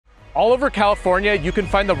All over California, you can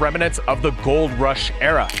find the remnants of the gold rush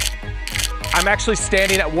era. I'm actually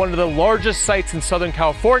standing at one of the largest sites in Southern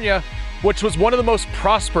California, which was one of the most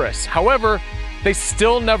prosperous. However, they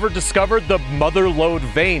still never discovered the Mother Lode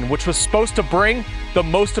vein, which was supposed to bring the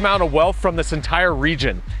most amount of wealth from this entire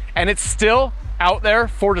region. And it's still out there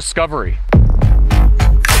for discovery.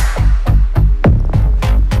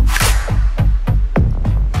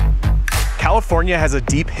 California has a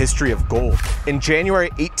deep history of gold. In January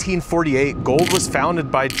 1848, gold was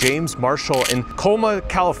founded by James Marshall in Colma,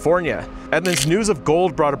 California. And this news of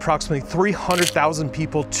gold brought approximately 300,000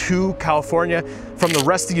 people to California from the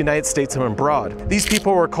rest of the United States and abroad. These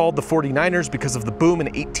people were called the 49ers because of the boom in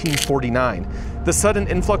 1849. The sudden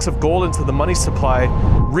influx of gold into the money supply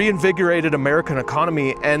reinvigorated American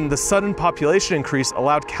economy, and the sudden population increase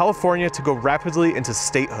allowed California to go rapidly into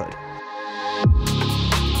statehood.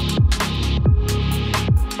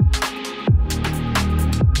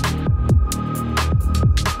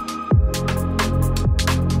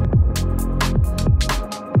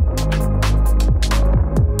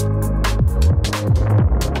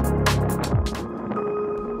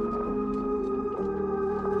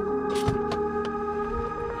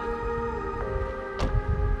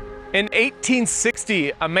 In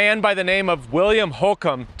 1860, a man by the name of William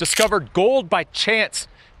Holcomb discovered gold by chance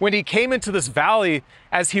when he came into this valley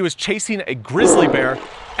as he was chasing a grizzly bear.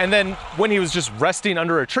 And then when he was just resting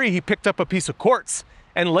under a tree, he picked up a piece of quartz,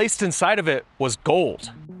 and laced inside of it was gold.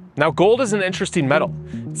 Now, gold is an interesting metal.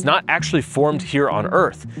 It's not actually formed here on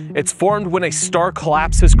Earth. It's formed when a star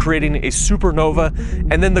collapses, creating a supernova,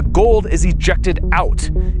 and then the gold is ejected out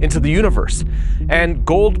into the universe. And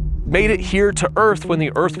gold made it here to Earth when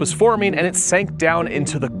the Earth was forming, and it sank down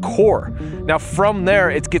into the core. Now from there,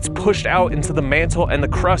 it gets pushed out into the mantle and the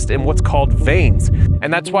crust in what's called veins.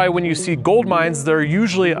 And that's why when you see gold mines, they're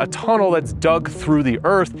usually a tunnel that's dug through the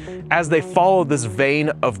earth as they follow this vein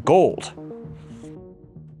of gold.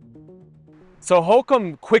 So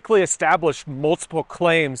Holcomb quickly established multiple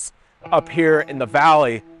claims up here in the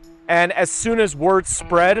valley. And as soon as word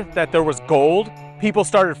spread that there was gold, people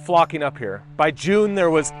started flocking up here. By June,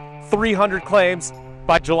 there was 300 claims.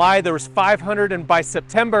 By July, there was 500. And by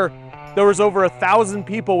September, there was over 1,000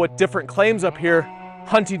 people with different claims up here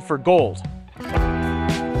hunting for gold.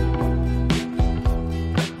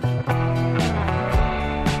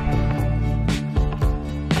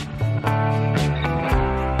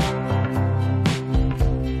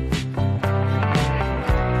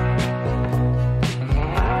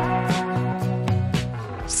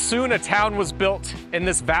 Soon a town was built in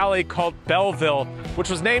this valley called Belleville, which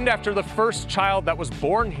was named after the first child that was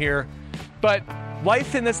born here. But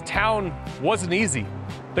life in this town wasn't easy.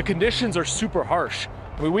 The conditions are super harsh.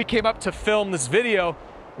 When we came up to film this video,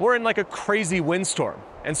 we're in like a crazy windstorm.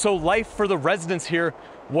 And so life for the residents here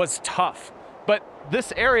was tough. But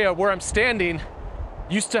this area where I'm standing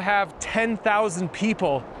used to have 10,000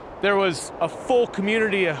 people. There was a full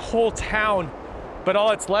community, a whole town, but all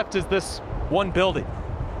that's left is this one building.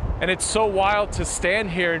 And it's so wild to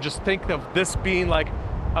stand here and just think of this being like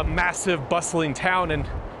a massive bustling town, and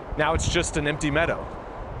now it's just an empty meadow.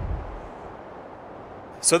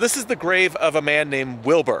 So this is the grave of a man named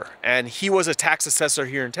Wilbur, and he was a tax assessor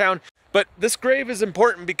here in town. But this grave is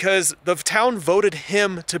important because the town voted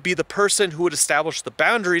him to be the person who would establish the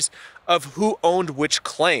boundaries of who owned which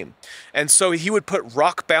claim. And so he would put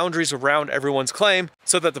rock boundaries around everyone's claim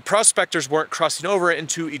so that the prospectors weren't crossing over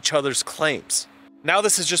into each other's claims. Now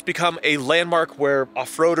this has just become a landmark where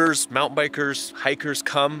off-roaders, mountain bikers, hikers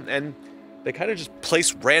come, and they kind of just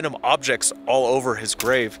place random objects all over his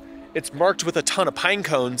grave. It's marked with a ton of pine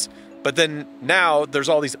cones, but then now there's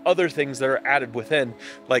all these other things that are added within,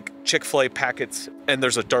 like Chick-fil-A packets, and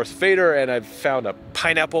there's a Darth Vader, and I've found a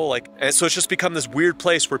pineapple, and so it's just become this weird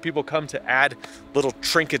place where people come to add little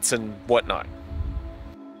trinkets and whatnot.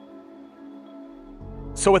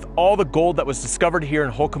 So with all the gold that was discovered here in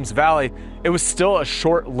Holcomb's Valley, it was still a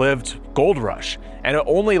short-lived gold rush, and it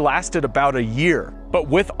only lasted about a year. But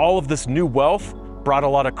with all of this new wealth brought a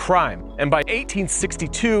lot of crime. And by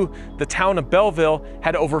 1862, the town of Belleville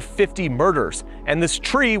had over 50 murders. And this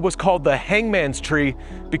tree was called the hangman's tree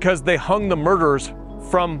because they hung the murderers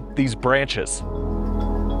from these branches.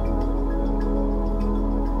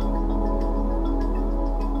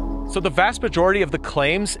 So the vast majority of the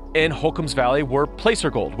claims in Holcomb's Valley were placer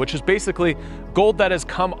gold, which is basically gold that has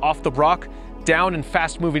come off the rock down in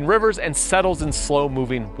fast-moving rivers and settles in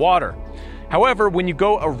slow-moving water. However, when you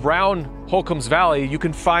go around Holcomb's Valley, you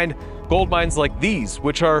can find gold mines like these,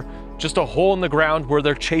 which are just a hole in the ground where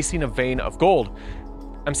they're chasing a vein of gold.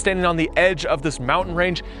 I'm standing on the edge of this mountain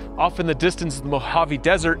range. Off in the distance is the Mojave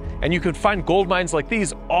Desert, and you can find gold mines like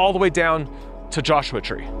these all the way down to Joshua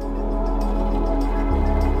Tree.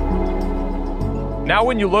 Now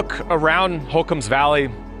when you look around Holcomb's Valley,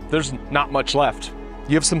 there's not much left.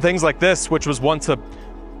 You have some things like this, which was once a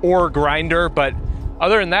ore grinder, but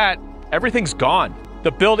other than that, everything's gone.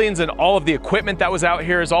 The buildings and all of the equipment that was out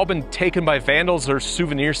here has all been taken by vandals or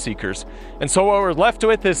souvenir seekers. And so what we're left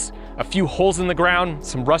with is a few holes in the ground,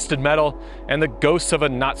 some rusted metal, and the ghosts of a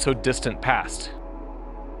not so distant past.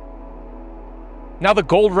 Now the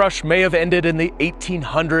gold rush may have ended in the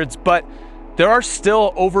 1800s, but there are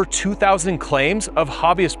still over 2,000 claims of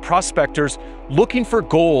hobbyist prospectors looking for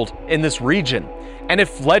gold in this region. And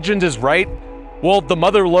if legend is right, well, the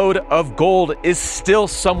mother lode of gold is still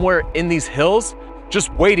somewhere in these hills,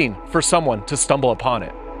 just waiting for someone to stumble upon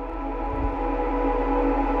it.